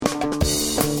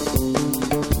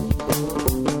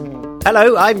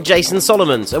Hello, I'm Jason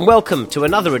Solomons, and welcome to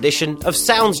another edition of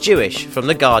Sounds Jewish from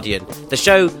The Guardian, the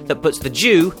show that puts the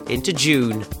Jew into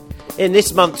June. In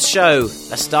this month's show,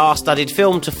 a star-studded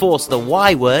film to force the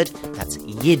Y word, that's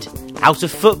Yid, out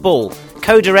of football.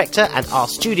 Co-director and our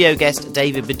studio guest,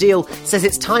 David Baddiel, says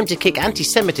it's time to kick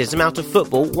anti-Semitism out of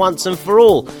football once and for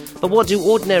all. But what do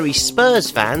ordinary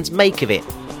Spurs fans make of it?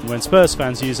 When Spurs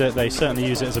fans use it, they certainly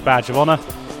use it as a badge of honour.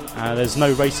 There's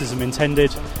no racism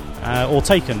intended or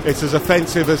taken. It's as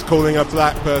offensive as calling a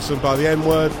black person by the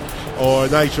N-word or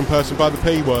an Asian person by the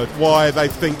P-word. Why they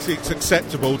think it's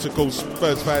acceptable to call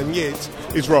Spurs fan Yid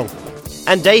is wrong.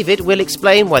 And David will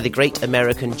explain why the great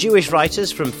American Jewish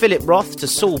writers from Philip Roth to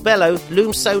Saul Bellow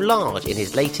loom so large in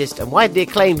his latest and widely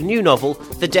acclaimed new novel,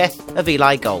 The Death of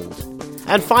Eli Gold.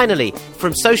 And finally,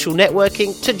 from social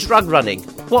networking to drug running,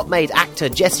 what made actor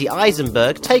Jesse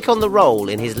Eisenberg take on the role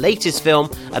in his latest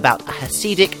film about a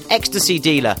Hasidic ecstasy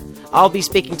dealer? I'll be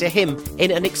speaking to him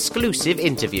in an exclusive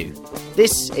interview.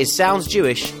 This is Sounds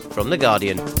Jewish from The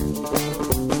Guardian.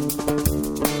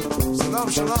 Shalom,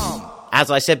 shalom. As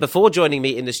I said before, joining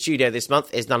me in the studio this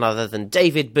month is none other than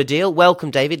David Baddiel. Welcome,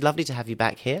 David. Lovely to have you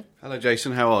back here. Hello,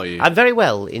 Jason. How are you? I'm very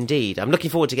well, indeed. I'm looking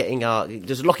forward to getting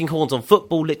just locking horns on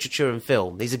football, literature and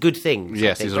film. These are good things.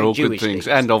 Yes, these are all good things,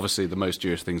 and obviously the most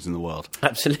Jewish things in the world.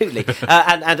 Absolutely.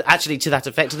 and actually, to that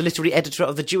effect, the literary editor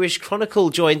of the Jewish Chronicle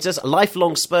joins us, a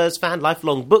lifelong Spurs fan,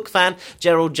 lifelong book fan,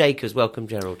 Gerald Jacobs. Welcome,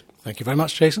 Gerald. Thank you very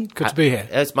much, Jason. Good to be here.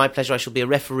 It's my pleasure. I shall be a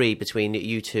referee between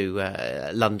you two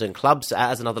London clubs.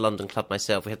 As another London club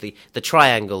myself, we have the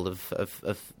triangle of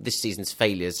this season's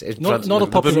failures. Not a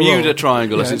popular Bermuda role.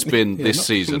 Triangle, as it's been this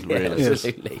season, really.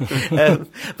 Absolutely.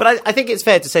 But I think it's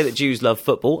fair to say that Jews love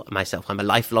football. Myself, I'm a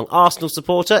lifelong Arsenal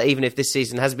supporter, even if this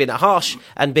season has been a harsh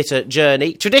and bitter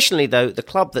journey. Traditionally, though, the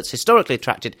club that's historically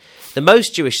attracted the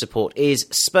most Jewish support is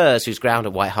Spurs, whose ground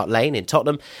at White Hart Lane in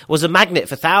Tottenham was a magnet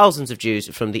for thousands of Jews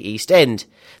from the East End.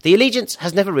 The allegiance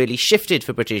has never really shifted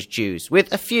for British Jews,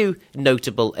 with a few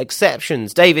notable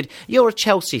exceptions. David, you're a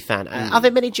Chelsea fan. Are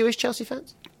there many Jewish Chelsea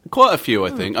fans? Quite a few,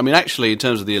 I think. I mean, actually, in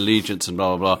terms of the allegiance and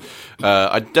blah, blah, blah,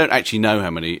 I don't actually know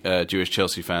how many Jewish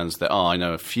Chelsea fans there are. I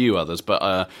know a few others,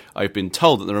 but I've been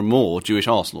told that there are more Jewish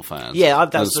Arsenal fans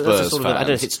that's than a Spurs sort of, fans. I don't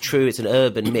know if it's true, it's an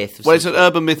urban myth. Well, it's an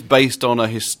urban myth based on a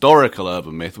historical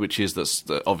urban myth, which is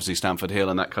that obviously Stamford Hill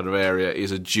and that kind of area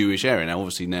is a Jewish area. Now,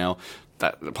 obviously now,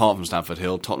 that apart from Stamford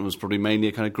Hill, Tottenham's probably mainly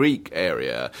a kind of Greek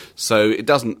area, so it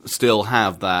doesn't still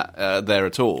have that there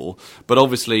at all. But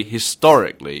obviously,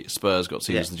 historically, Spurs got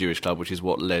seen as the Jewish club, which is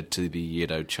what led to the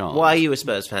Yiddo chant. Why are you a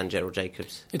Spurs fan, Gerald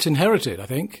Jacobs? It's inherited, I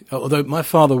think. Although my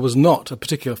father was not a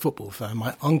particular football fan,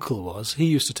 my uncle was. He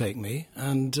used to take me,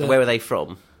 and Where were they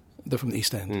from? they're from the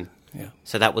East End. Yeah.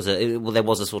 So that was there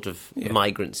was a sort of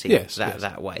migrancy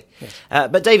that way. Yes.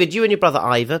 But David, you and your brother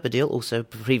Ivor Baddiel, also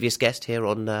previous guest here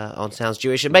on Sounds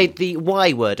Jewish, have made The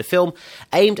Y Word, a film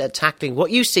aimed at tackling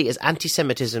what you see as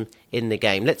anti-Semitism in the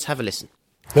game. Let's have a listen.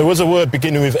 There was a word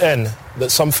beginning with N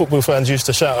that some football fans used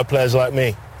to shout at players like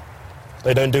me.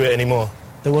 They don't do it anymore.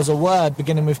 There was a word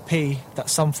beginning with P that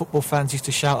some football fans used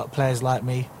to shout at players like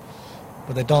me,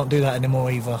 but they don't do that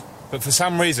anymore either. But for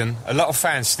some reason, a lot of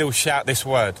fans still shout this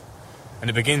word, and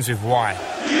it begins with Y.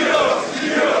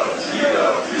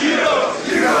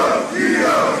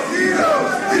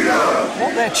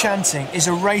 What they're chanting is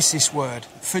a racist word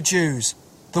for Jews,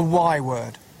 the Y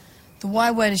word. The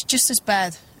Y word is just as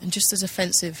bad and just as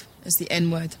offensive as the N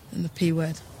word and the P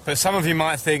word. But some of you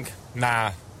might think,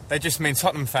 nah, they just mean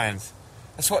Tottenham fans.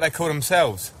 That's what they call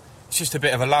themselves. It's just a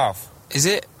bit of a laugh. Is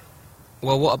it?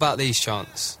 Well, what about these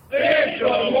chants?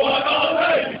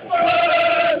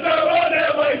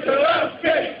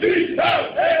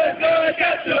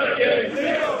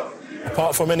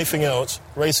 Apart from anything else,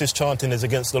 racist chanting is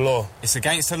against the law. It's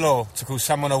against the law to call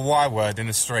someone a Y word in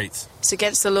the streets. It's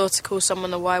against the law to call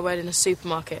someone a Y word in a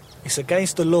supermarket. It's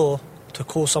against the law to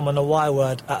call someone a Y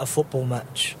word at a football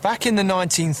match. Back in the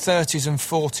 1930s and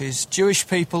 40s, Jewish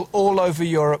people all over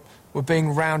Europe were being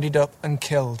rounded up and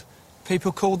killed.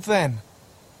 People called them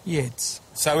Yids.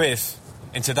 So if,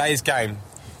 in today's game,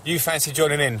 you fancy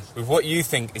joining in with what you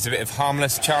think is a bit of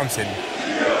harmless chanting,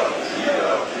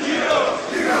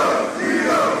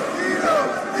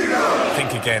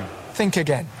 think again. Think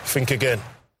again. Think again.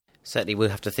 Certainly we'll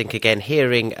have to think again.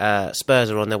 Hearing Spurs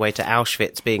are on their way to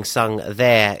Auschwitz being sung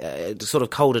there, sort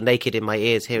of cold and naked in my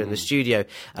ears here in the studio,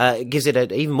 gives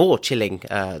it even more chilling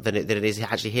than it is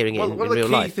actually hearing it in real life. One of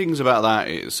the key things about that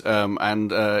is,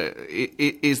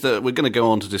 is that we're going to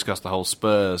go on to discuss the whole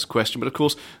Spurs question, but of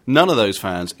course none of those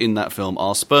fans in that film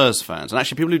are Spurs fans. And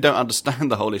actually people who don't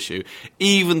understand the whole issue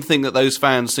even think that those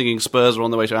fans singing Spurs are on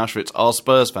their way to Auschwitz are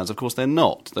Spurs fans. Of course they're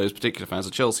not. Those particular fans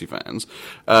are Chelsea fans.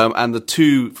 And the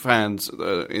two fans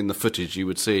in the footage you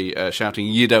would see shouting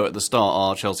Yido at the start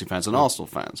are Chelsea fans and Arsenal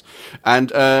fans. And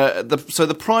so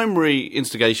the primary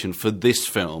instigation for this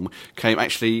film came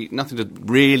actually nothing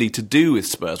really to do with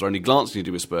Spurs, or only glancing to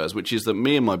do with Spurs, which is that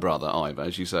me and my brother, Ivor,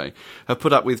 as you say, have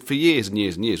put up with for years and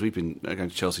years and years, we've been going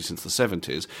to Chelsea since the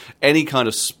 70s, any kind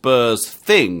of Spurs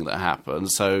thing that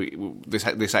happened. So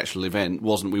this actual event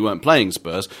we weren't playing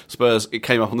Spurs. Spurs, it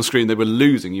came up on the screen, they were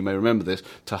losing, you may remember this,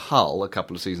 to Hull a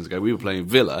couple of seasons ago. We were playing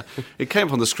Villa. It came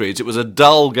up on the screens. It was a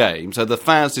dull game, so the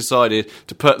fans decided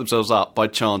to perk themselves up by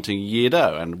chanting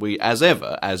Yido, and we, as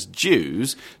ever, as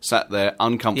Jews, sat there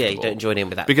uncomfortable. Yeah, you don't join in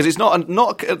with that. Because it's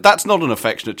that's not an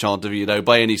affectionate chant of Yido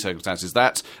by any circumstances.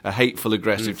 That's a hateful,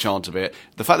 aggressive chant of it.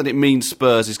 The fact that it means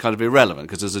Spurs is kind of irrelevant,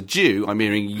 because as a Jew, I'm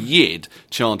hearing Yid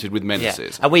chanted with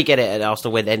menaces. Yeah. And we get it at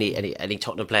Arsenal when any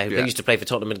Tottenham player who used to play for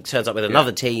Tottenham and turns up with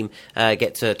another team,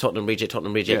 get to Tottenham Reject,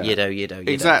 Yido.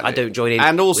 Exactly. I don't join in.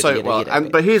 And also, with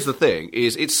Yido. But here's the thing,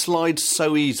 is it slides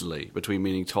so easily between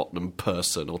meaning Tottenham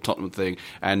person or Tottenham thing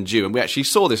and Jew. And we actually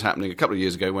saw this happening a couple of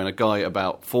years ago when a guy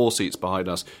about 4 seats behind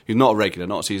us, who's not a regular,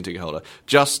 not a season ticket holder,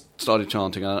 just started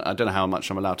chanting, I don't know how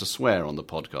much I'm allowed to swear on the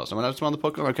podcast. Am I allowed to swear on the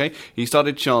podcast? Okay. He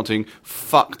started chanting,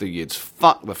 fuck the Yids,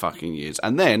 fuck the fucking Yids.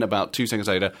 And then, about 2 seconds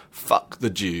later, fuck the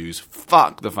Jews,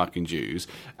 fuck the fucking Jews.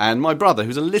 And my brother,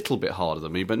 who's a little bit harder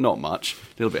than me, but not much, a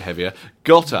little bit heavier,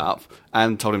 got up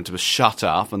and told him to shut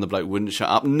up, and the bloke wouldn't shut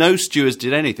up. No stewards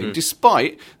did anything,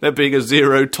 despite there being a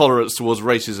zero tolerance towards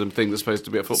racism thing that's supposed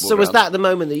to be a football So was ground. that the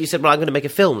moment that you said, well, I'm going to make a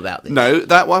film about this? No,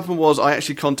 what happened was I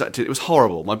actually contacted, it was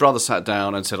horrible. My brother sat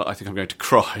down and said, I think I'm going to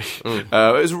cry. It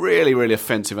was really, really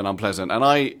offensive and unpleasant. And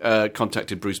I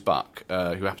contacted Bruce Buck, who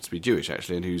happens to be Jewish,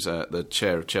 actually, and who's the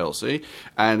chair of Chelsea.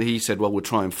 And he said, well, we'll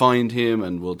try and find him,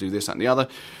 and we'll do this, that, and the other.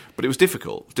 But it was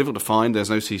difficult. It was difficult to find. There's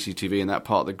no CCTV in that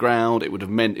part of the ground. It would have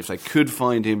meant, if they could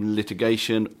find him,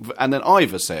 litigation. And then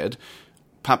Ivor said,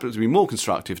 perhaps it would be more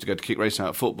constructive to go to kick racing out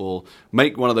of football,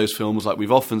 make one of those films like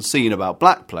we've often seen about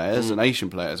black players and Asian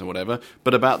players and whatever,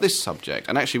 but about this subject.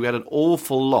 And actually we had an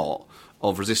awful lot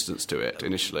of resistance to it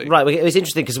initially. Right, well, it was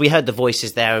interesting because we heard the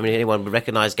voices there. I mean, anyone would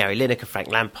recognise Gary Lineker, Frank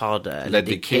Lampard,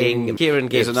 Ledley King, Kieran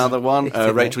Gibbs. There's another one,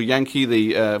 Rachel Yankee,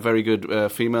 the very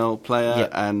good female player,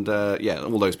 and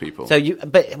all those people.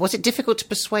 But was it difficult to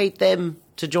persuade them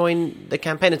to join the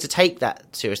campaign and to take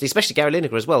that seriously, especially Gary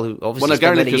Lineker as well, who obviously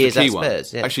spent many years at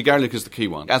Spurs. Yeah. Actually, Gary Lineker's the key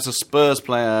one. As a Spurs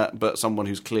player, but someone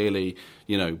who's clearly,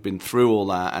 been through all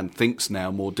that and thinks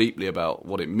now more deeply about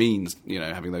what it means,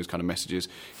 having those kind of messages,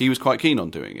 he was quite keen on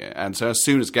doing it. And so as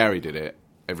soon as Gary did it,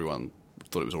 everyone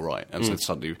thought it was all right. And so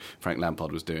suddenly Frank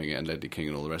Lampard was doing it and Ledley King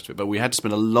and all the rest of it. But we had to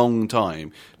spend a long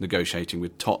time negotiating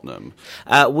with Tottenham.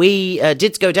 We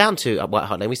did go down to White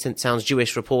Hart Lane. We sent Sounds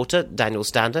Jewish reporter Daniel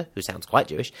Stander, who sounds quite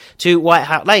Jewish, to White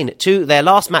Hart Lane, to their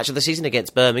last match of the season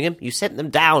against Birmingham. You sent them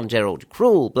down, Gerald.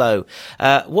 Cruel blow.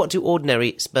 What do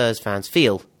ordinary Spurs fans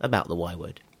feel about the Y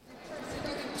word?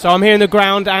 So I'm here in the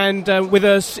ground and with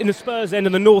us in the Spurs end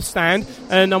of the North Stand,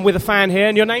 and I'm with a fan here.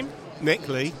 And your name? Nick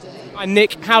Lee. Hi,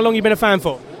 Nick. How long have you been a fan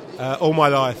for? All my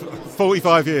life,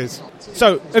 45 years.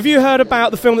 So, have you heard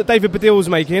about the film that David Baddiel's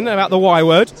making about the Y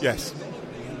word? Yes.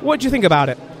 What do you think about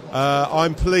it?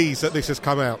 I'm pleased that this has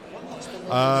come out.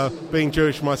 Being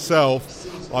Jewish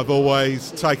myself, I've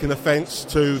always taken offence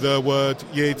to the word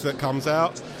Yid that comes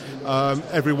out.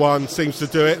 Everyone seems to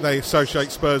do it. They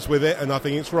associate Spurs with it, and I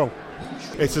think it's wrong.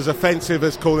 It's as offensive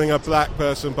as calling a black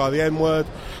person by the N-word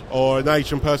or an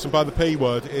Asian person by the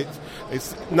P-word.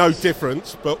 It's no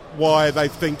difference, but why they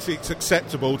think it's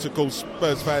acceptable to call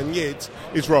Spurs fan Yids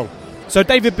is wrong. So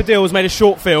David Baddiel has made a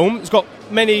short film. It's got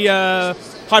many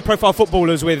high-profile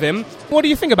footballers with him. What do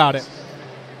you think about it?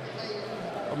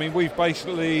 I mean, we've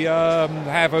basically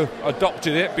have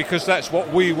adopted it because that's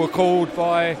what we were called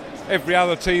by every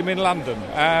other team in London.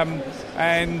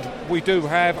 And we do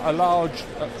have a large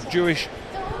Jewish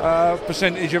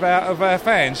percentage of our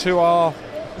fans who are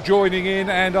joining in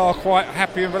and are quite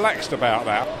happy and relaxed about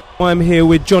that. I'm here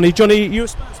with Johnny. Johnny, you're a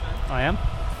Spurs fan? I am.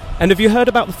 And have you heard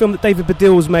about the film that David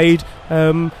Baddiel's made,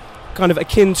 kind of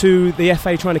akin to the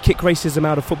FA trying to kick racism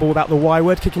out of football, about the Y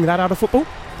word, kicking that out of football?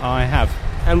 I have.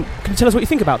 And can you tell us what you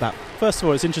think about that? first of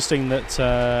all, it's interesting that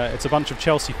it's a bunch of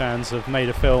Chelsea fans have made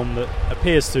a film that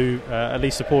appears to at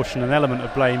least apportion an element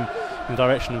of blame in the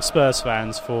direction of Spurs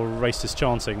fans for racist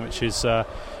chanting, which is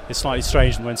slightly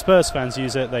strange. And when Spurs fans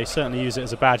use it, they certainly use it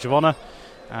as a badge of honour.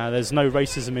 There's no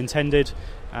racism intended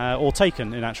or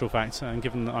taken, in actual fact, and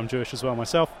given that I'm Jewish as well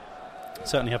myself,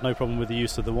 certainly have no problem with the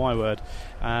use of the Y word.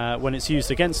 When it's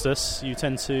used against us, you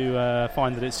tend to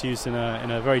find that it's used in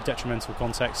a very detrimental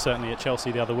context. Certainly at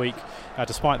Chelsea the other week,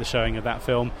 despite the showing of that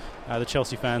film, the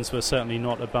Chelsea fans were certainly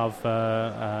not above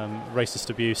racist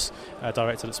abuse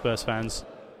directed at Spurs fans.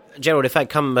 Gerald, if I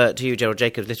come to you, Gerald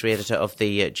Jacobs, literary editor of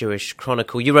the Jewish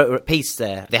Chronicle, you wrote a piece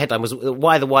there. The headline was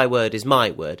 "Why the Y word is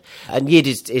my word." And Yid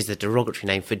is the derogatory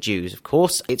name for Jews, of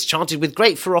course. It's chanted with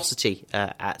great ferocity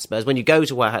at Spurs. When you go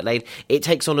to White Hart Lane, it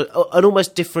takes on an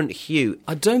almost different hue.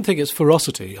 I don't think it's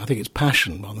ferocity. I think it's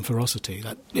passion rather than ferocity.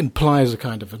 That implies a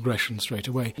kind of aggression straight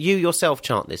away. You yourself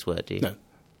chant this word, do you?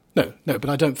 No, but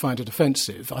I don't find it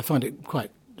offensive. I find it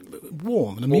quite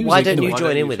warm and amusing. Well, why don't you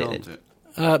join in with it?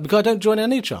 Because I don't join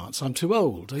any chants. I'm too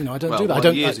old. I don't do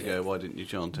that. Years ago, why didn't you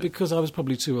chant it? Because I was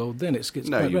probably too old then. It's no,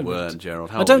 quite you relevant. weren't,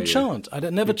 Gerald. I don't chant. I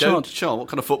never chant. Don't chant? What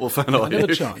kind of football fan are you? I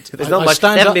never chant. There's not much.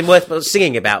 They haven't been worth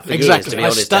singing about for years, to be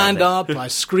honest. I stand up, I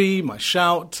scream, I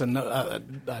shout, and I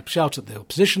shout at the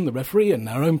opposition, the referee, and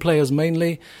our own players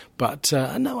mainly. But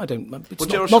no, I don't. It's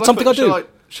Gerald, not something I do.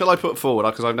 Shall I put forward,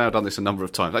 because I've now done this a number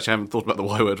of times, actually I haven't thought about the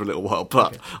Y word for a little while,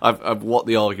 but I've what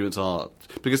the arguments are.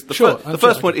 Because the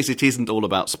first point is it isn't all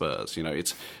about Spurs.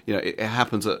 It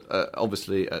happens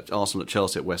obviously at Arsenal, at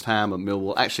Chelsea, at West Ham, at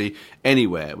Millwall, actually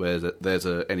anywhere where there's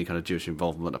any kind of Jewish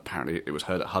involvement. Apparently it was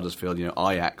heard at Huddersfield,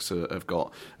 Ajax have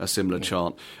got a similar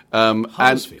chant.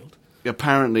 Huddersfield?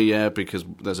 Apparently, yeah, because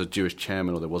there's a Jewish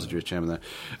chairman, or there was a Jewish chairman there.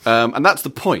 And that's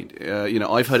the point.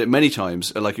 I've heard it many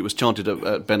times, like it was chanted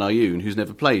at Ben Ayoun, who's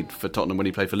never played for Tottenham when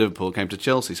he played for Liverpool, came to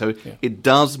Chelsea. So it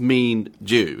does mean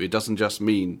Jew. It doesn't just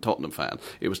mean Tottenham fan.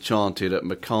 It was chanted at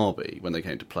Maccabi when they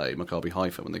came to play, Maccabi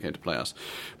Haifa when they came to play us.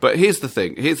 But here's the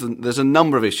thing. There's a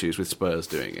number of issues with Spurs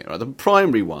doing it. Right? The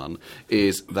primary one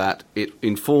is that it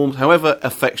informs, however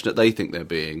affectionate they think they're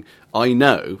being, I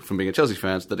know from being a Chelsea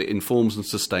fan that it informs and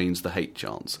sustains the hate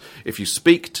chants. If you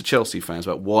speak to Chelsea fans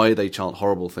about why they chant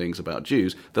horrible things about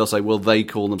Jews, they'll say, well, they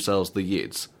call themselves the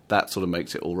Yids. That sort of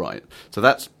makes it all right. So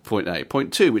that's point A.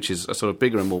 Point two, which is a sort of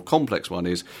bigger and more complex one,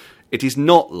 is it is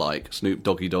not like Snoop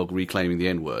Doggy Dogg reclaiming the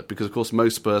N-word, because, of course,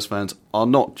 most Spurs fans are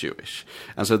not Jewish.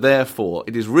 And so, therefore,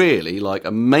 it is really like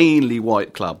a mainly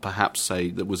white club, perhaps, say,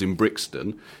 that was in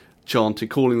Brixton,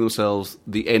 calling themselves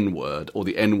the N-word or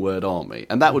the N-word army,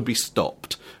 and that would be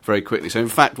stopped very quickly. So in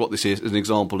fact what this is an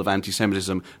example of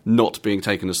anti-Semitism not being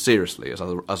taken as seriously as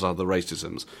other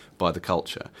racisms by the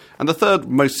culture. And the third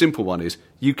most simple one is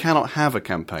you cannot have a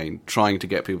campaign trying to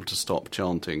get people to stop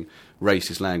chanting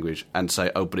racist language and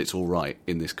say, oh, but it's all right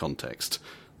in this context.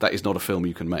 That is not a film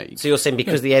you can make. So you're saying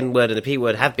because the N-word and the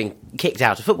P-word have been kicked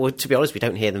out of football, to be honest, we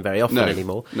don't hear them very often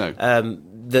anymore. No.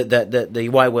 The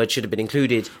Y word should have been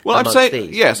included amongst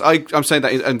these. Yes, I'm saying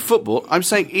that in football. I'm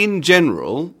saying in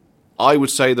general, I would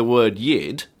say the word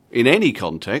Yid, in any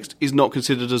context, is not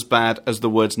considered as bad as the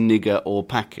words nigger or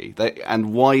paki.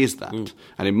 And why is that?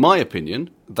 And in my opinion,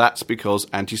 that's because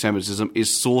anti-Semitism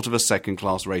is sort of a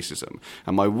second-class racism.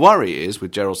 And my worry is,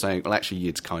 with Gerald saying, well, actually,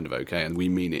 Yid's kind of okay, and we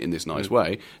mean it in this nice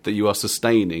way, that you are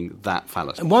sustaining that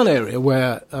fallacy. And one area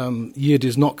where Yid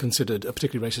is not considered a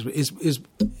particularly racist is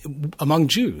among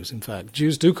Jews, in fact.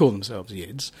 Jews do call themselves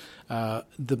Yids.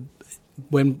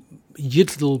 When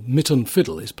Yidl Mitten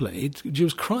Fiddle is played,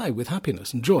 Jews cry with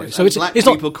happiness and joy. So black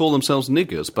people call themselves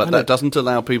niggers, but that doesn't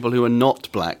allow people who are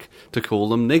not black to call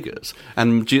them niggers.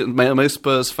 And most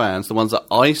Spurs fans, the ones that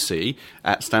I see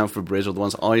at Stamford Bridge, or the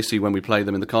ones I see when we play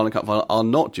them in the Carling Cup final, are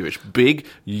not Jewish. Big,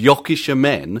 Yorkshire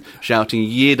men shouting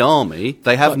Yid Army,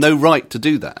 they have no right to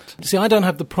do that. See, I don't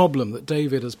have the problem that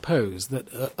David has posed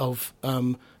of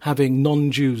having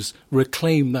non-Jews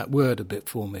reclaim that word a bit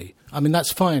for me. I mean,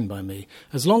 that's fine by me.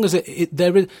 As long as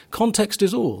context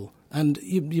is all. And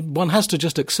one has to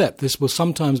just accept this will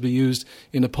sometimes be used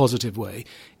in a positive way.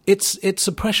 It's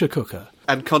a pressure cooker.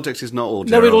 And context is not all,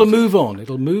 Gerald. No, it'll move on.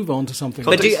 It'll move on to something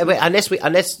else.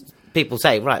 Unless people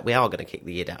say, right, we are going to kick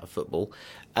the Yid out of football,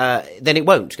 then it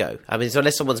won't go. I mean, so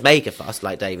unless someone's make a fuss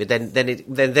like David, then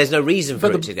there's no reason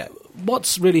for it to go.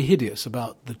 What's really hideous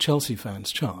about the Chelsea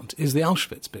fans' chant is the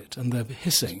Auschwitz bit and the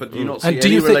hissing. But do you not see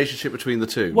any relationship between the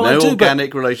two? Well, no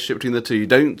organic relationship between the two. You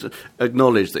don't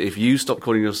acknowledge that if you stop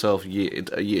calling yourself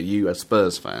you as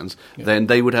Spurs fans, then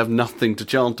they would have nothing to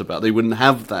chant about. They wouldn't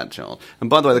have that chant. And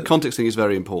by the way, the context thing is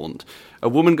very important. A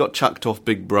woman got chucked off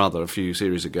Big Brother a few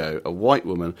series ago, a white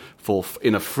woman,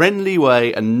 in a friendly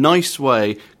way, a nice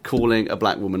way, calling a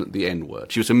black woman the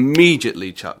N-word. She was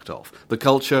immediately chucked off. The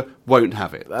culture won't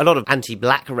have it. A lot of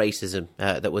anti-black racism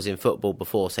that was in football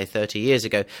before, say, 30 years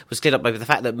ago, was cleared up by the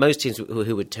fact that most teams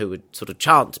who would sort of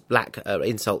chant black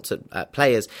insults at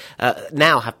players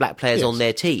now have black players on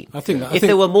their team. I think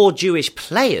there were more Jewish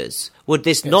players, would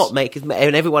this not make, and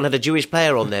everyone had a Jewish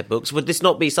player on their books, would this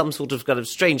not be some sort of kind of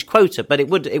strange quota? But it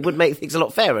would make things a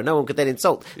lot fairer. No one could then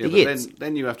insult the Yids.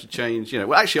 Then you have to change,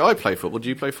 well, actually, I play football. Do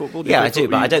you play football? I do,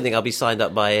 but I don't think I'll be signed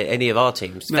up by any of our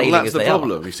teams. No, that's the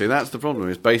problem, you see. That's the problem,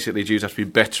 is basically Jews have to be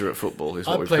better at football, is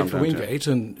what we've come down to. I played for Wingate,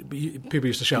 and people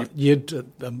used to shout Yid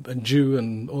and Jew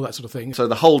and all that sort of thing. So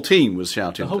the whole team was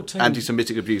shouting.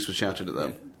 Anti-Semitic abuse was shouted at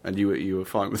them. And you were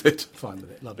fine with it? Fine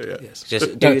with it, loved it, yes.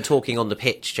 Just do your talking on the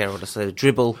pitch, Gerald. So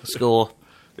dribble, score.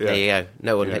 Yeah. There you go.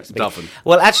 No one makes me. Duffin.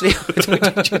 Well, actually,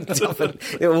 Duffin,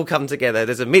 it will come together.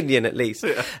 There's a minion at least.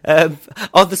 Yeah.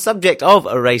 On the subject of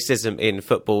racism in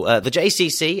football, the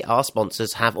JCC, our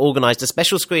sponsors, have organised a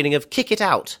special screening of Kick It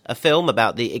Out, a film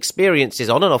about the experiences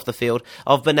on and off the field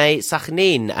of Bnei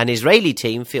Sachnin, an Israeli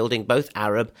team fielding both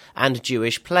Arab and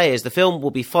Jewish players. The film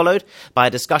will be followed by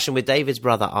a discussion with David's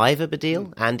brother Ivor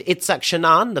Badil and Itzhak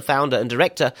Shanan, the founder and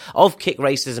director of Kick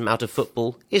Racism Out of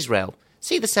Football Israel.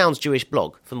 See the Sounds Jewish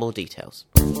blog for more details.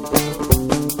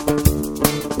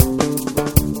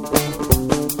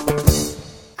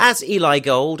 As Eli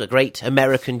Gold, a great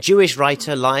American Jewish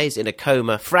writer, lies in a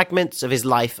coma, fragments of his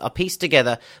life are pieced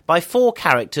together by 4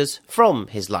 characters from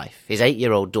his life. His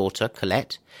 8-year-old daughter,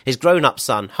 Colette, his grown-up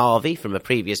son, Harvey, from a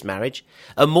previous marriage,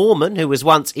 a Mormon who was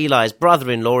once Eli's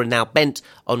brother-in-law and now bent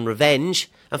on revenge,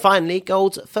 and finally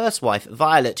Gold's first wife,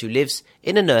 Violet, who lives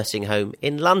in a nursing home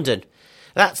in London.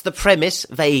 That's the premise,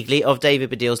 vaguely, of David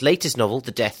Baddiel's latest novel,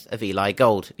 The Death of Eli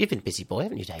Gold. You've been a busy boy,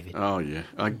 haven't you, David? Oh, yeah.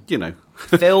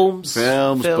 Films,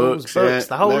 books,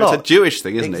 the whole lot. It's a Jewish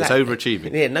thing, isn't it? It's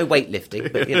overachieving. Yeah, no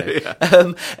weightlifting, but,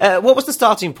 Yeah. What was the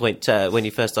starting point when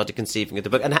you first started conceiving of the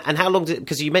book? And how long did it...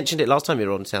 Because you mentioned it last time you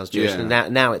were on Sounds Jewish, and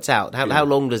now it's out. How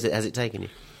long has it taken you?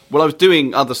 Well, I was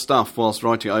doing other stuff whilst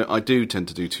writing. I do tend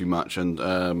to do too much, and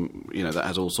that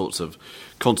has all sorts of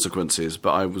consequences.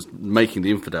 But I was making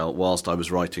The Infidel whilst I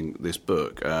was writing this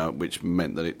book, which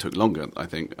meant that it took longer, I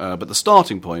think. But the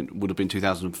starting point would have been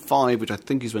 2005, which I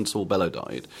think is when Saul Bellow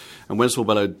died. And when Saul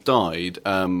Bellow died,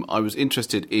 I was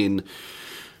interested in...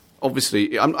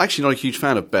 Obviously, I'm actually not a huge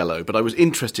fan of Bellow, but I was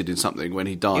interested in something when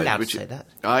he died. You're allowed to say that.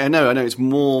 I know. It's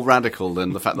more radical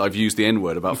than the fact that I've used the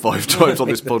N-word about 5 times on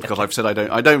this podcast. I've said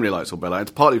I don't really like Saul Bellow. It's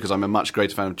partly because I'm a much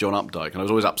greater fan of John Updike, and I was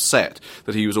always upset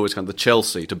that he was always kind of the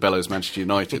Chelsea to Bellow's Manchester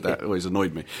United. That always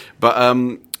annoyed me. But,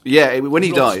 when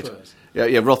he died... Spurs.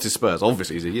 Yeah, Roth is Spurs.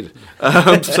 Obviously, he's a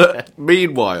Yid.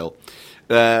 Meanwhile...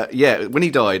 when he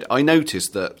died, I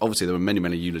noticed that obviously there were many,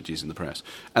 many eulogies in the press,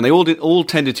 and they all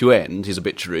tended to end his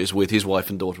obituaries with his wife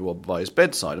and daughter by his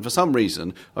bedside. And for some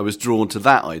reason, I was drawn to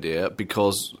that idea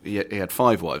because he had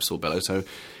 5 wives, Saul Bellow. So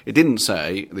it didn't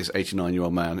say this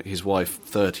 89-year-old man, his wife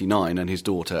 39, and his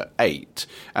daughter 8.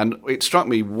 And it struck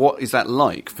me, what is that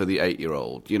like for the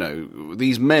 8-year-old?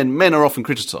 These men are often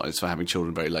criticised for having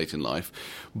children very late in life,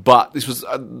 but this was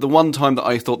the one time that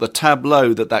I thought the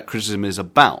tableau that criticism is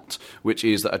about, which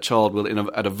is that a child will,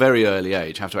 at a very early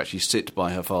age, have to actually sit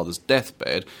by her father's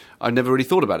deathbed. I'd never really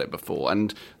thought about it before.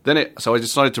 And then so I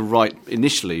decided to write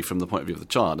initially from the point of view of the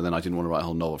child, and then I didn't want to write a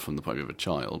whole novel from the point of view of a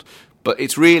child. But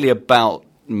it's really about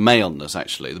maleness,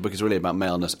 actually. The book is really about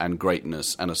maleness and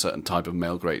greatness, and a certain type of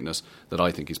male greatness that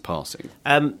I think is passing.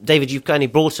 David, you've only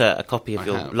brought a copy of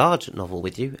your large novel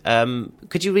with you.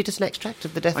 Could you read us an extract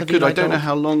of The Death of Eli Gold? I don't know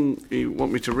how long you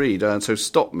want me to read, so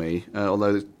stop me,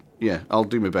 although... Yeah, I'll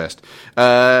do my best.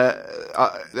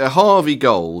 Harvey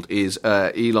Gold is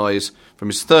Eli's, from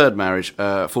his 3rd marriage,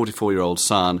 44-year-old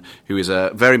son, who is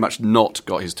very much not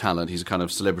got his talent. He's a kind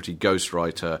of celebrity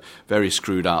ghostwriter, very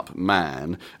screwed up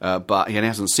man, but he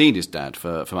hasn't seen his dad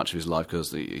for much of his life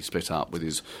because he split up with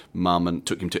his mum and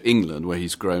took him to England where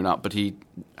he's grown up, but he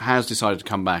has decided to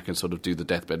come back and sort of do the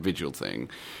deathbed vigil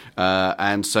thing.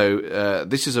 And so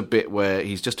this is a bit where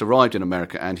he's just arrived in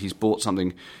America and he's bought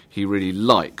something he really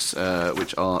likes,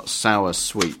 which are sour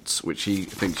sweets, which he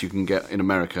thinks you can get in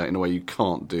America in a way you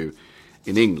can't do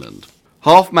in England.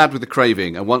 Half mad with the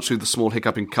craving, and once through the small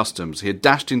hiccup in customs, he had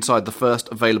dashed inside the first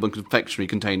available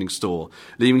confectionery-containing store,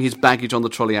 leaving his baggage on the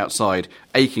trolley outside,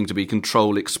 aching to be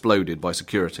control exploded by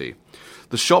security.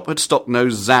 The shop had stocked no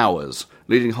Zowers,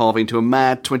 leading Harvey into a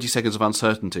mad 20 seconds of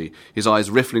uncertainty, his eyes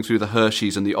riffling through the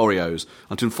Hershey's and the Oreos,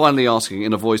 until finally asking,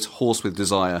 in a voice hoarse with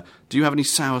desire, "Do you have any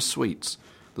sour sweets?"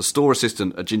 The store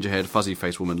assistant, a ginger-haired,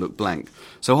 fuzzy-faced woman, looked blank.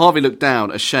 So Harvey looked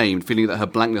down, ashamed, feeling that her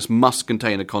blankness must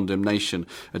contain a condemnation,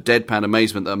 a deadpan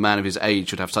amazement that a man of his age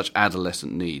should have such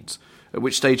adolescent needs. At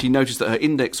which stage he noticed that her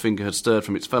index finger had stirred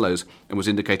from its fellows and was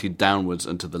indicated downwards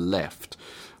and to the left.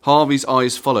 Harvey's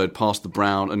eyes followed past the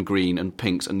brown and green and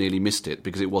pinks and nearly missed it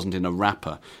because it wasn't in a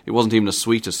wrapper. It wasn't even a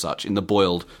sweet as such, in the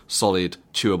boiled, solid,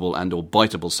 chewable and or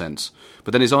biteable sense.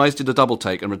 But then his eyes did a double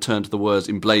take and returned to the words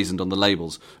emblazoned on the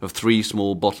labels of 3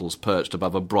 small bottles perched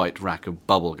above a bright rack of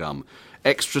bubble gum.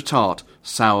 Extra tart,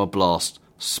 sour blast,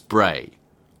 spray.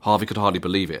 Harvey could hardly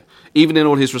believe it. Even in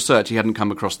all his research he hadn't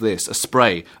come across this, a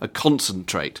spray, a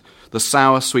concentrate. The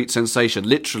sour, sweet sensation,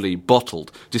 literally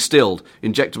bottled, distilled,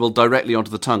 injectable directly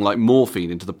onto the tongue like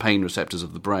morphine into the pain receptors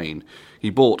of the brain. He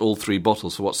bought all 3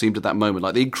 bottles for what seemed at that moment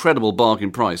like the incredible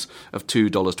bargain price of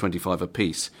 $2.25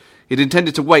 apiece. He'd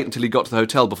intended to wait until he got to the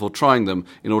hotel before trying them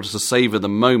in order to savour the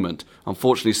moment.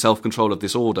 Unfortunately, self-control of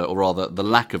this order, or rather the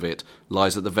lack of it,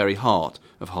 lies at the very heart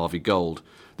of Harvey Gold.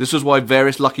 This was why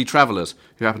various lucky travellers,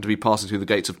 who happened to be passing through the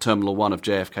gates of Terminal 1 of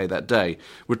JFK that day,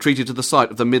 were treated to the sight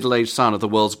of the middle-aged son of the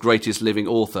world's greatest living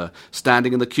author,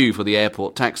 standing in the queue for the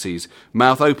airport taxis,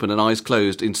 mouth open and eyes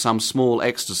closed in some small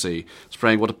ecstasy,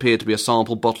 spraying what appeared to be a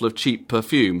sample bottle of cheap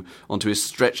perfume onto his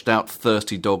stretched-out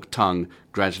thirsty dog tongue,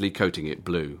 gradually coating it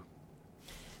blue.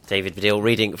 David Baddiel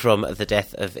reading from The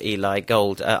Death of Eli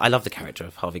Gold. I love the character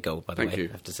of Harvey Gold, by the Thank way, you.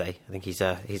 I have to say. I think he's such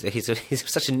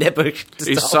a nebbish.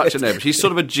 He's such a nebbish. He's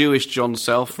sort of a Jewish John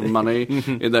Self from Money,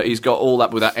 in that he's got all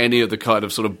that without any of the kind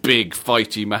of sort of big,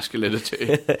 fighty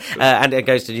masculinity. And it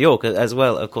goes to New York as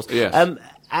well, of course. Yes.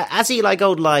 As Eli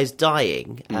Gold lies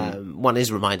dying, one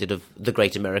is reminded of the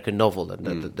great American novel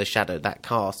and the shadow that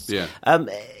casts. Yeah.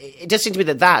 It does seem to me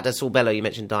that as Saul Bellow, you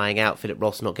mentioned dying out, Philip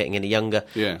Roth's not getting any younger.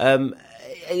 Yeah.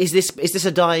 Is this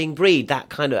a dying breed? That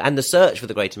kind of, and the search for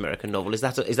the great American novel, is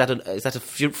that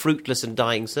a fruitless and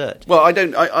dying search? Well, I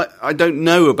don't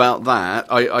know about that.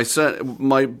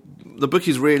 The book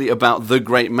is really about the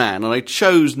great man, and I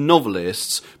chose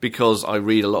novelists because I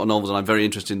read a lot of novels and I'm very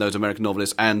interested in those American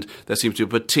novelists, and there seems to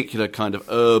be a particular kind of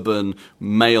urban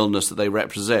maleness that they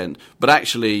represent, but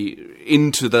actually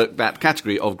into that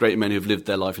category of great men who've lived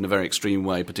their life in a very extreme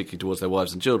way, particularly towards their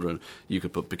wives and children. You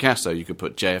could put Picasso, you could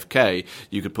put JFK,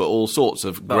 you could put all sorts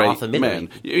of great Arthur Miller. men.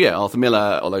 Yeah, Arthur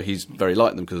Miller, although he's very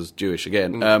like them because he's Jewish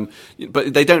again.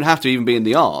 But they don't have to even be in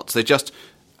the arts. They just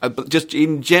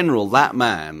in general, that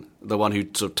man, the one who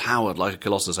sort of towered like a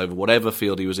colossus over whatever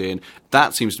field he was in,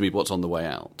 that seems to be what's on the way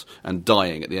out and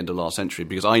dying at the end of last century,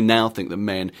 because I now think that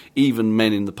men, even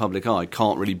men in the public eye,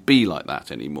 can't really be like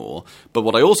that anymore. But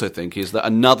what I also think is that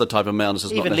another type of maleness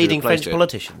has even not leading replaced French it.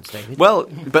 politicians, David. Well,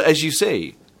 but as you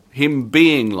see, him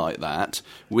being like that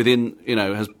within,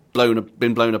 has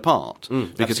been blown apart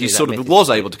because he sort of was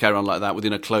able to carry on like that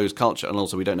within a closed culture, and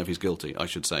also we don't know if he's guilty, I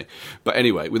should say, but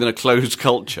anyway, within a closed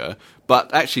culture.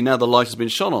 But actually now the light has been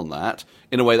shone on that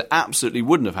in a way that absolutely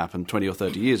wouldn't have happened 20 or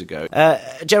 30 years ago.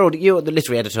 Gerald, you're the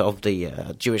literary editor of the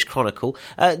Jewish Chronicle.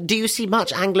 Do you see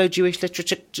much Anglo-Jewish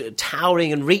literature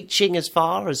towering and reaching as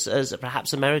far as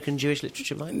perhaps American Jewish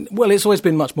literature might? Well, it's always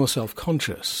been much more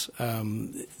self-conscious.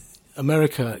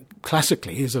 America,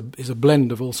 classically, is a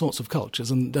blend of all sorts of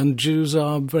cultures, and Jews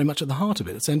are very much at the heart of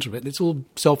it, at the centre of it. It's all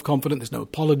self-confident, there's no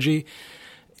apology.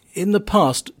 In the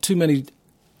past, too many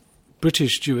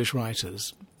British Jewish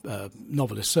writers,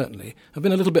 novelists certainly, have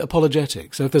been a little bit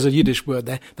apologetic. So if there's a Yiddish word,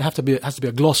 there has to be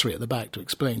a glossary at the back to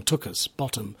explain tuchus,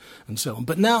 bottom, and so on.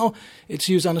 But now it's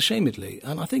used unashamedly,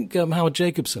 and I think Howard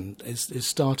Jacobson is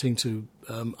starting to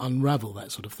unravel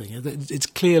that sort of thing. It's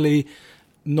clearly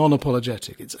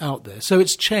non-apologetic, it's out there. So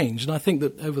it's changed, and I think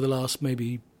that over the last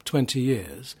maybe 20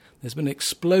 years, there's been an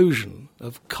explosion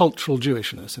of cultural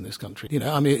Jewishness in this country.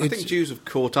 I think Jews have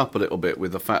caught up a little bit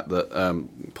with the fact that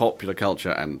popular culture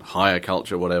and higher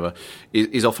culture, whatever,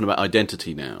 is often about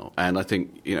identity now. And I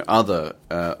think other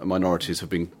minorities have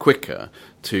been quicker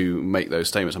to make those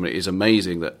statements. I mean, it is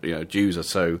amazing that Jews are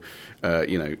so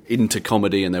into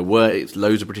comedy, and there were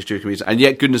loads of British Jewish comedians, and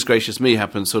yet, goodness gracious me,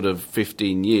 happened sort of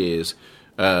 15 years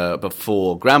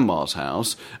before Grandma's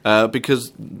House,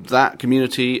 because that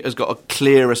community has got a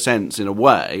clearer sense, in a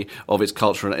way, of its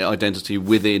culture and identity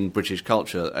within British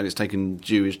culture, and it's taken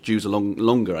Jews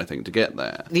longer, I think, to get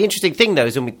there. The interesting thing, though,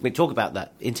 is when we talk about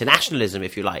that internationalism,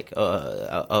 if you like,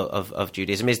 of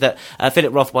Judaism, is that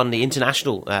Philip Roth won the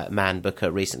International Man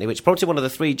Booker recently, which prompted one of the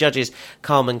 3 judges,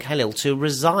 Carmen Khalil, to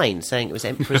resign, saying it was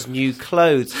Emperor's new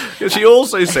clothes. She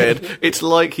also said, it's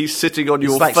like he's sitting on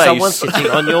your face. It's like someone's sitting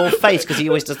on your face, because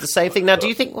he always does the same thing. Now, do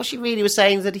you think what she really was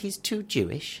saying is that he's too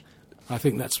Jewish? I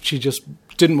think she just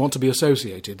didn't want to be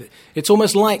associated. It's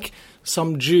almost like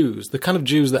some Jews, the kind of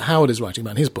Jews that Howard is writing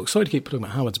about in his book. Sorry to keep talking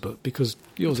about Howard's book, because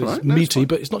yours is right. meaty,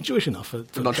 but it's not Jewish enough. For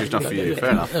not Jewish enough for you,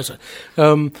 fair enough.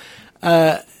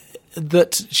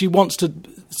 That she wants to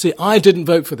see, I didn't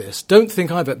vote for this. Don't think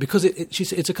I vote, because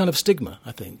it's a kind of stigma,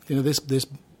 I think. This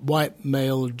white,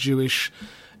 male, Jewish,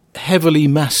 heavily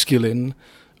masculine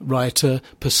writer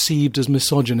perceived as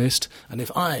misogynist, and if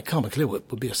Carl McClure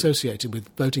would be associated with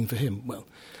voting for him, well...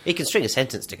 He can string a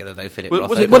sentence together, though, Philip Well,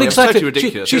 Roth. well, exactly.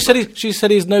 Ridiculous. She said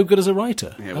he's no good as a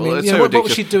writer. Yeah, well, it's so ridiculous. What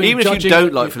was she doing? Even if you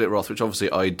don't like Philip Roth, which obviously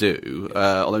I do,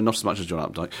 although not as much as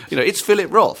John Updike, it's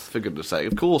Philip Roth, for goodness sake.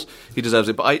 Of course he deserves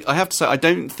it, but I have to say, I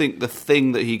don't think the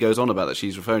thing that he goes on about that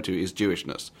she's referring to is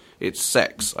Jewishness. It's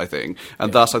sex, I think.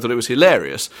 And thus I thought it was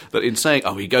hilarious that in saying,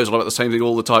 he goes on about the same thing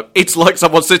all the time, it's like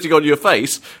someone sitting on your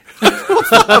face.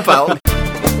 What's that about?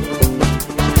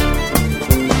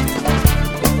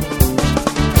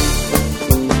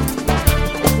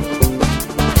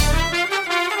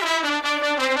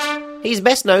 He's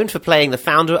best known for playing the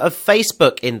founder of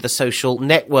Facebook in The Social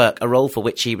Network, a role for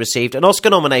which he received an Oscar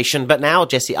nomination, but now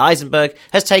Jesse Eisenberg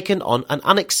has taken on an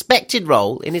unexpected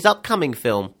role in his upcoming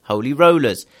film, Holy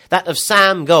Rollers, that of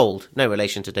Sam Gold, no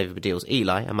relation to David Baddiel's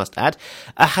Eli, I must add,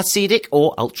 a Hasidic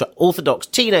or ultra-Orthodox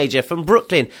teenager from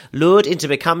Brooklyn, lured into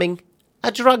becoming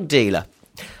a drug dealer.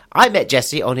 I met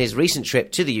Jesse on his recent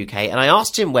trip to the UK, and I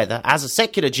asked him whether, as a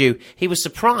secular Jew, he was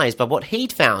surprised by what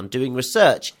he'd found doing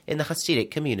research in the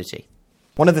Hasidic community.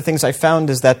 One of the things I found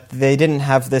is that they didn't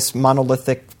have this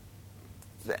monolithic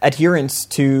adherence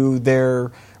to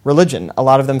their religion. A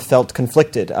lot of them felt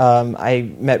conflicted. I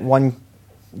met one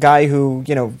guy who,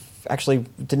 actually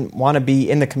didn't want to be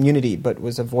in the community but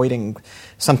was avoiding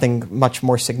something much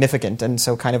more significant, and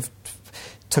so kind of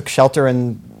took shelter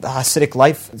in the Hasidic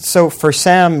life. So for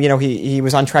Sam, he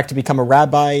was on track to become a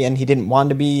rabbi, and he didn't want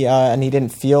to be, and he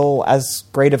didn't feel as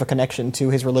great of a connection to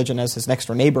his religion as his next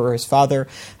door neighbor or his father,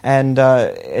 and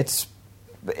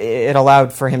it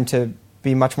allowed for him to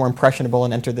be much more impressionable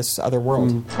and enter this other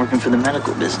world. Working for the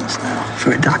medical business now.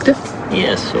 For a doctor?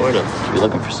 Yeah, sort of. If you're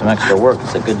looking for some extra work,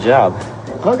 it's a good job.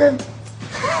 Okay.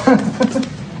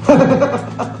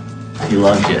 He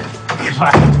loved you.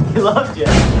 He loved you.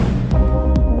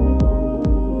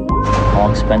 All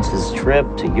expenses trip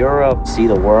to Europe, see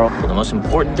the world. But the most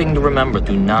important thing to remember,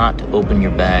 do not open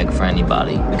your bag for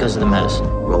anybody because of the medicine.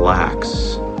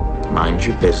 Relax. Mind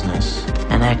your business.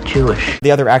 And act Jewish.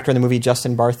 The other actor in the movie,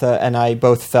 Justin Bartha, and I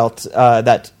both felt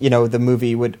that, the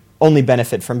movie would only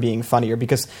benefit from being funnier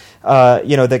because,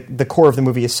 the core of the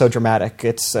movie is so dramatic.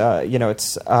 It's, in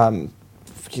its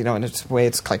way,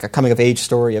 it's like a coming-of-age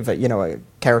story of, a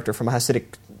character from a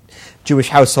Hasidic Jewish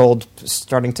household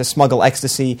starting to smuggle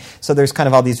ecstasy. So there's kind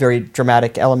of all these very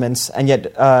dramatic elements. And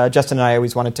yet Justin and I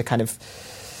always wanted to kind of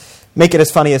make it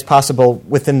as funny as possible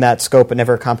within that scope and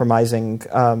never compromising,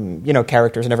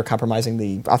 characters and never compromising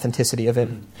the authenticity of it.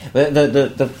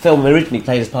 The film originally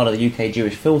played as part of the UK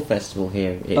Jewish Film Festival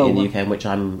here in the UK, in which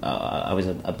I was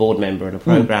a board member and a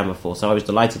programmer for, so I was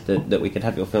delighted that we could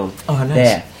have your film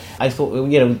there. I thought,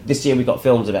 this year we got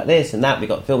films about this and that, we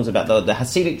got films about the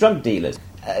Hasidic drug dealers.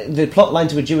 The plot line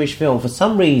to a Jewish film, for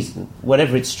some reason,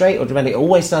 whether it's straight or dramatic, it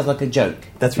always sounds like a joke.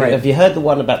 That's right. Have you heard the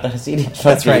one about the Hasidic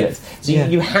drug dealers? Right. So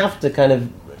you have to kind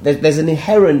of... There's an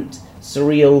inherent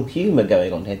surreal humour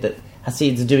going on here that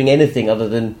Hasids are doing anything other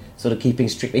than sort of keeping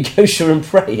strictly kosher and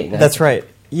praying. That's right.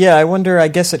 Yeah, I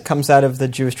guess it comes out of the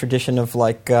Jewish tradition of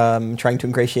trying to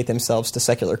ingratiate themselves to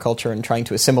secular culture and trying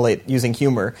to assimilate using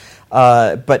humor.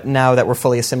 But now that we're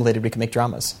fully assimilated, we can make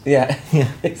dramas. Yeah,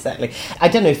 exactly. I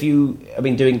don't know if doing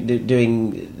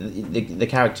the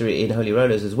character in Holy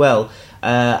Rollers as well,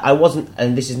 I wasn't,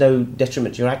 and this is no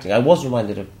detriment to your acting, I was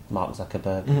reminded of Mark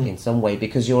Zuckerberg in some way,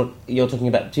 because you're talking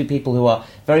about two people who are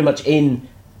very much in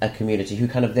a community, who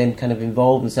kind of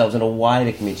involve themselves in a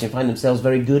wider community and find themselves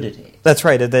very good at it. That's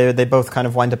right. They both kind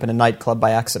of wind up in a nightclub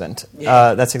by accident.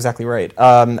 Yeah. That's exactly right.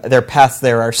 Their paths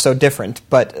there are so different,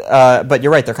 but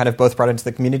you're right. They're kind of both brought into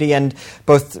the community and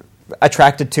both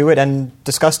attracted to it and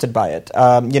disgusted by it.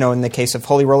 In the case of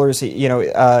Holy Rollers,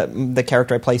 the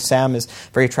character I play, Sam, is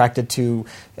very attracted to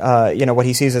what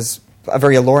he sees as a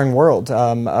very alluring world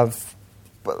of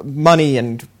money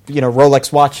and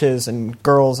Rolex watches and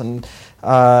girls and.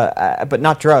 But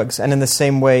not drugs. And in the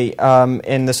same way,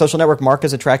 in The Social Network, Mark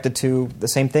is attracted to the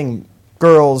same thing,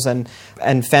 girls and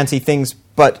fancy things.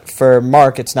 But for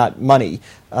Mark, it's not money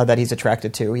that he's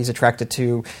attracted to. He's attracted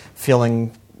to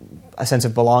feeling a sense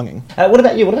of belonging. What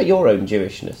about you? What about your own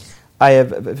Jewishness? I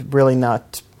am really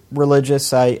not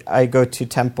religious. I go to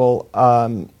temple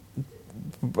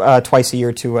twice a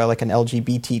year to like an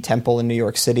LGBT temple in New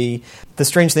York City. The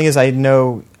strange thing is I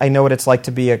know what it's like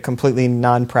to be a completely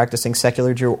non-practicing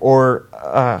secular Jew or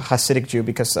a Hasidic Jew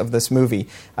because of this movie.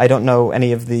 I don't know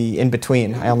any of the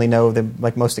in-between. I only know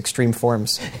the most extreme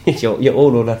forms. You're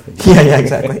all or nothing. Yeah,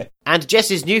 exactly. And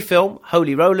Jess's new film,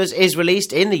 Holy Rollers, is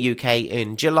released in the UK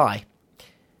in July.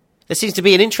 There seems to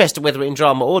be an interest, whether in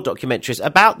drama or documentaries,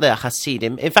 about the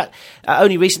Hasidim. In fact,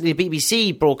 only recently the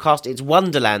BBC broadcast its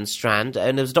Wonderland strand,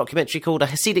 and there was a documentary called A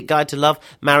Hasidic Guide to Love,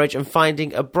 Marriage and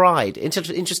Finding a Bride.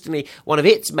 Interestingly, one of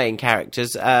its main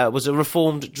characters was a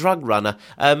reformed drug runner.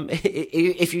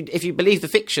 If you believe the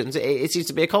fictions, it seems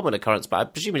to be a common occurrence, but I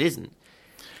presume it isn't.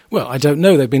 Well, I don't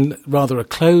know. They've been rather a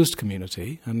closed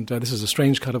community, and this is a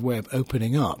strange kind of way of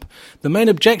opening up. The main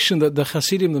objection that the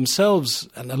Hasidim themselves,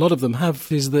 and a lot of them have,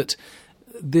 is that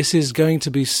this is going to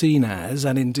be seen as,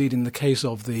 and indeed in the case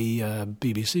of the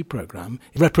BBC programme,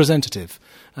 representative.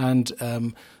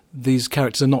 And these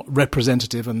characters are not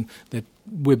representative, and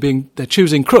they're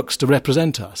choosing crooks to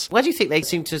represent us. Why do you think they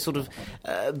seem to sort of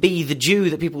be the Jew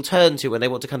that people turn to when they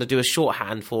want to kind of do a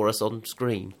shorthand for us on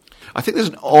screen? I think there's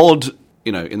an odd...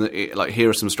 here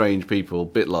are some strange people,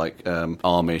 bit like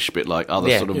Amish, bit like other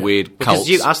sort of weird cults.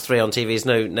 Because us three on TV is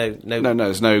no.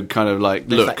 There's no kind of look.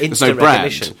 There's no brand.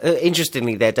 Recognition.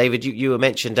 Interestingly, there, David, you were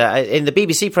mentioned in the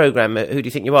BBC programme. Who do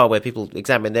you think you are? Where people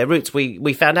examine their roots.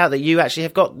 We found out that you actually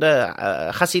have got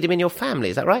Hasidim in your family.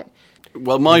 Is that right?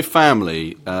 Well, my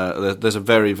family, there's a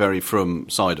very, very frum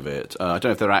side of it. I don't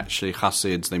know if they're actually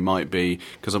Hasids. They might be,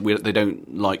 because they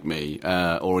don't like me,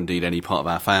 or indeed any part of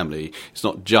our family. It's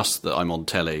not just that I'm on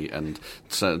telly and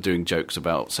doing jokes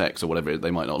about sex or whatever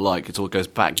they might not like. It all goes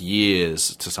back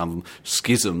years to some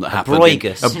schism that happened. A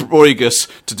broigus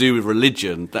to do with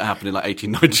religion that happened in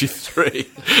 1893.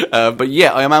 But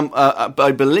yeah,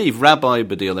 I believe Rabbi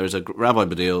Badil, there is a Rabbi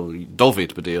Badil, David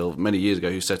Badil, many years ago,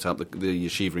 who set up the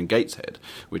yeshiva in Gateshead,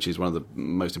 which is one of the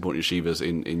most important yeshivas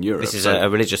in Europe. This is a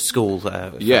religious school for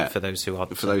those who are...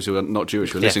 For those who are not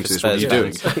Jewish, who are listening to this, what are you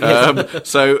doing?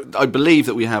 So I believe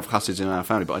that we have Hasids in our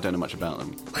family, but I don't know much about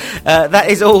them. That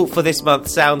is all for this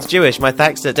month's Sounds Jewish. My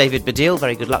thanks to David Badil.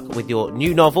 Very good luck with your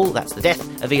new novel, that's The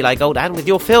Death of Eli Gold, and with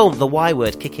your film, The Y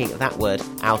Word, kicking that word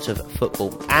out of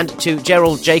football. And to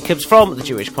Gerald Jacobs from The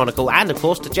Jewish Chronicle, and of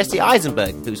course to Jesse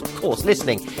Eisenberg, who's of course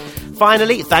listening.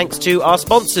 Finally, thanks to our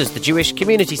sponsors, the Jewish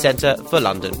Community Centre for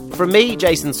London. From me,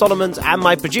 Jason Solomons, and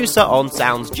my producer on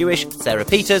Sounds Jewish, Sarah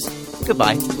Peters,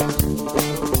 goodbye.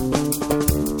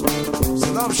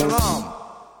 Shalom, shalom.